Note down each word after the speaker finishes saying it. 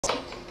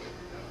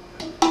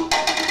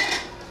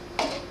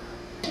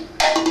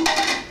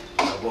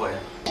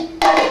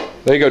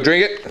There you go,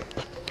 drink it.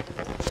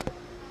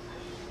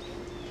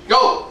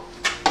 Go!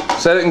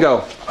 Set it and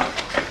go.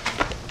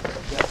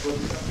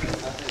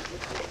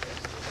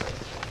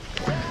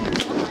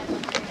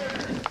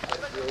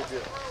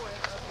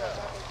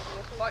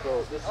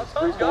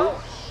 Go.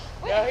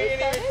 Yeah, he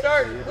didn't even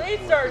start. We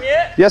ain't starting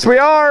yet. Yes, we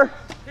are.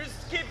 Who's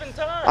keeping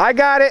time? I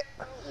got it.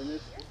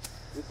 This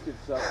could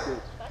suck too.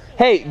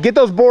 Hey, get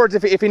those boards.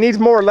 If he needs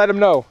more, let him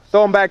know.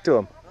 Throw them back to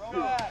him.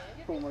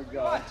 Oh my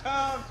god.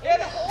 Hit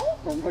him.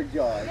 Oh my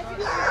god.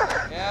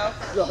 Yeah.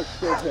 Sucks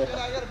so bad.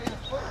 I gotta be the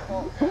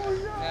football.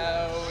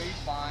 No, he's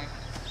fine.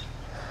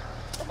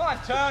 Come on,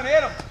 Tone,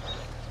 hit him.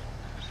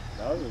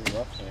 That was a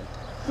rough hand.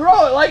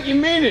 Throw it like you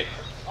mean it.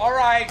 All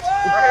right.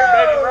 Right here,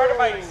 baby. Right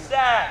about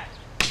sack.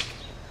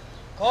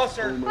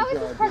 Closer. Oh my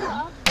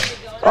god.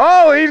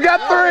 Oh, he's got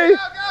 3.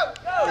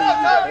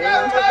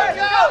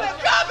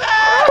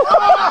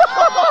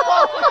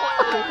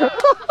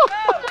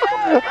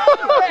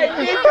 Hey,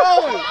 keep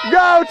going.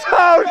 Go,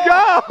 Toad,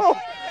 go!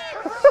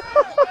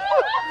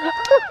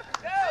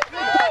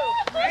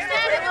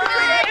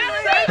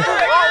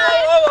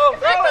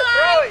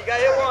 Throw it. You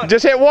gotta hit one.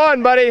 Just hit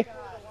 1, buddy.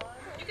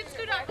 You can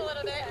scoot up a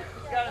little bit.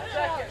 Got a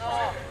second.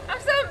 I'm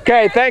so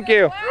Okay, thank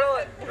you.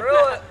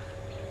 Drill it.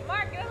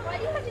 Mark, why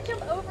do you have to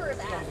jump over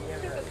that?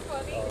 Stupid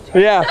clubby.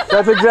 Yeah,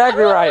 that's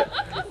exactly right.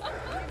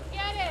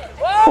 Get it.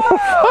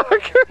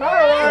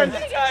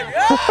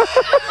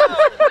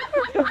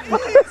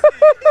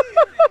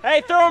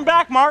 Hey, throw him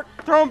back, Mark.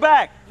 Throw him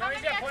back. No,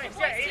 he's got points. He's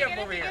got 8 up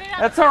over here.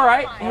 That's all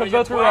right. He'll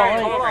go through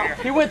all 8.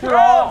 He went through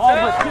all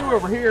but 2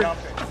 over here.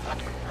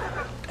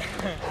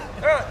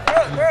 Throw it.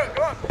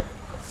 Go on.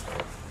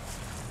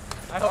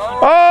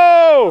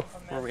 Oh!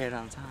 Where are we at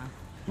on time?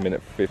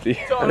 Minute 50.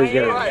 Oh, sweet.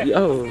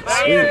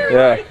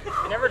 Yeah. You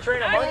never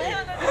train a monkey.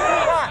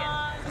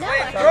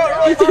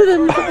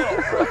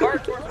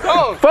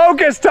 No.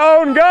 Focus,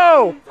 Tone,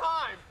 go!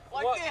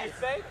 Like this.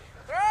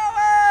 Throw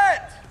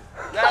it!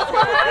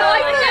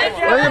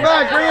 Bring it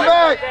back, bring it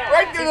back!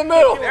 Right through the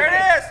middle. There it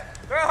is.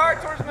 Throw it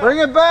hard towards the middle. Bring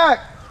it back!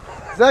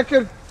 That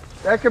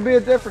could be a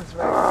difference,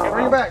 man.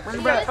 Bring it back, bring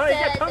it back.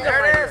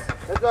 There it is.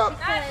 Heads up.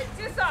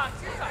 Too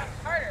soft.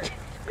 Harder.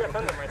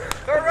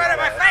 Throw it right at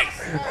my face.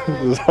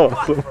 This is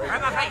awesome. Right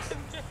at my face.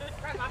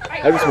 I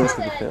just want to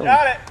see the film.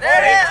 Got it.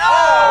 There it is. Oh!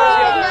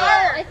 No,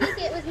 I think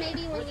it was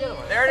maybe when you...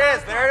 There it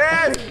is.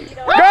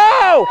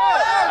 Go!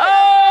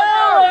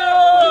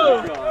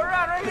 Oh! Go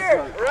around right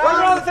here. Run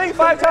around the thing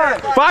 5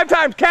 times. 5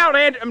 times, count,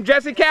 and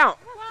Jesse, count.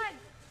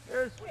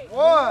 There's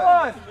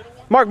 1,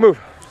 Mark, move.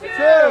 2, 3.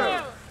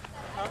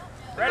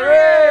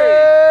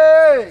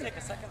 Take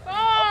a second.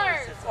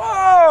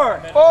 4.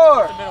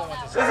 4.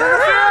 Is it the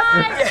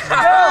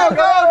 5th?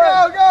 Go!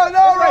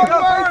 No, wrong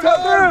way,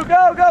 Tone.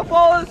 Go.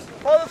 Follow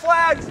the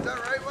flags. Is that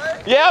right way?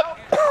 Yep.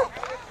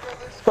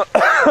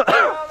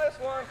 Follow this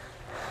one.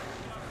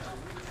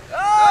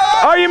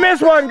 Oh, you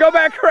missed one. Go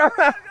back around.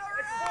 The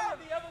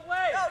other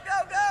way.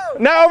 Go.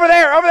 No, over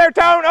there,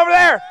 Tone, over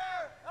there.